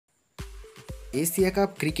Asia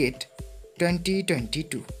Cup Cricket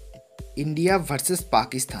 2022 India vs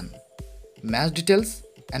Pakistan. Match details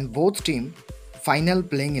and both team final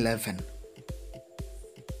playing 11.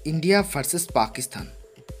 India vs Pakistan.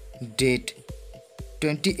 Date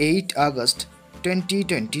 28 August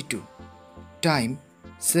 2022. Time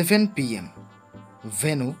 7 pm.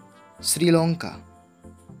 Venue Sri Lanka.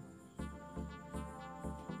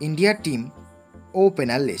 India team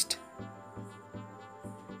opener list.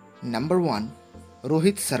 Number 1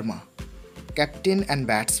 Rohit Sharma, captain and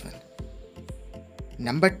batsman.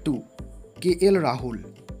 Number 2 Rahul,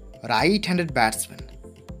 right-handed batsman.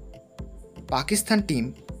 Pakistan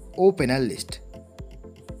team opener list.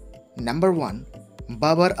 Number 1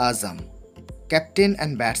 Babar Azam, captain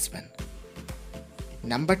and batsman.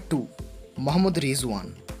 Number 2 Mohammad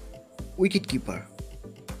Rizwan, wicketkeeper.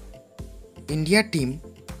 India team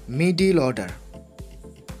middle order.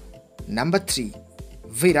 Number 3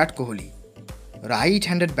 Virat Kohli,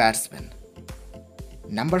 right-handed batsman.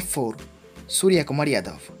 Number 4 Surya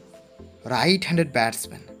Yadav, right-handed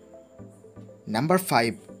batsman. Number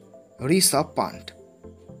 5 Rishabh Pant,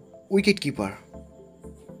 wicketkeeper.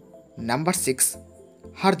 Number 6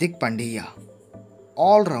 Hardik Pandya,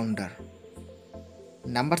 all-rounder.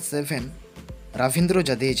 Number 7 Ravindra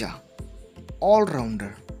Jadeja,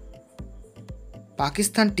 all-rounder.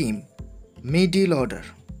 Pakistan team middle order.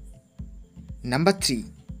 Number 3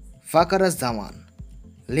 Fakhar Zaman,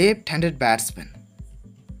 left-handed batsman.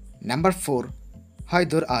 Number 4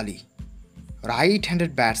 Hyder Ali,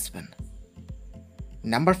 right-handed batsman.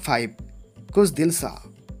 Number 5 Kuzdilsa,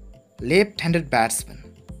 left-handed batsman.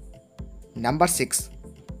 Number 6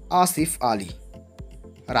 Asif Ali,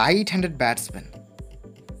 right-handed batsman.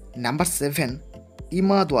 Number 7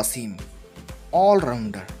 Imad Wasim,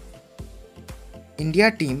 all-rounder. India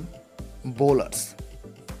team bowlers.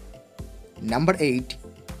 Number 8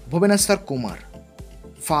 Kumar,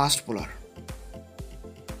 fast bowler.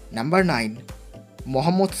 Number 9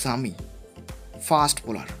 Mohammad Shami, fast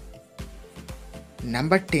bowler.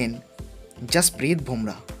 Number 10 Jasprit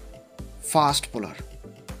Bumrah, fast bowler.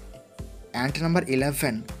 And number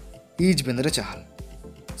 11 is Chahal,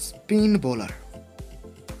 spin bowler.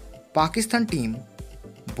 Pakistan team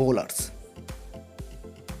bowlers.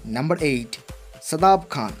 Number 8 Shadab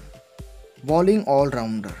Khan, bowling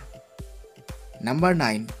all-rounder. Number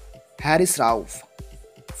 9 Haris Rauf,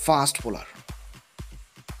 fast bowler.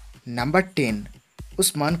 Number 10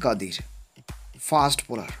 Usman Qadir, fast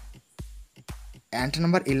bowler. And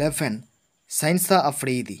number 11 Sainsa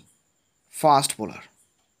Afridi, fast bowler.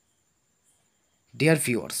 Dear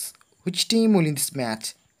viewers, which team will win this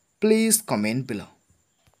match? Please comment below.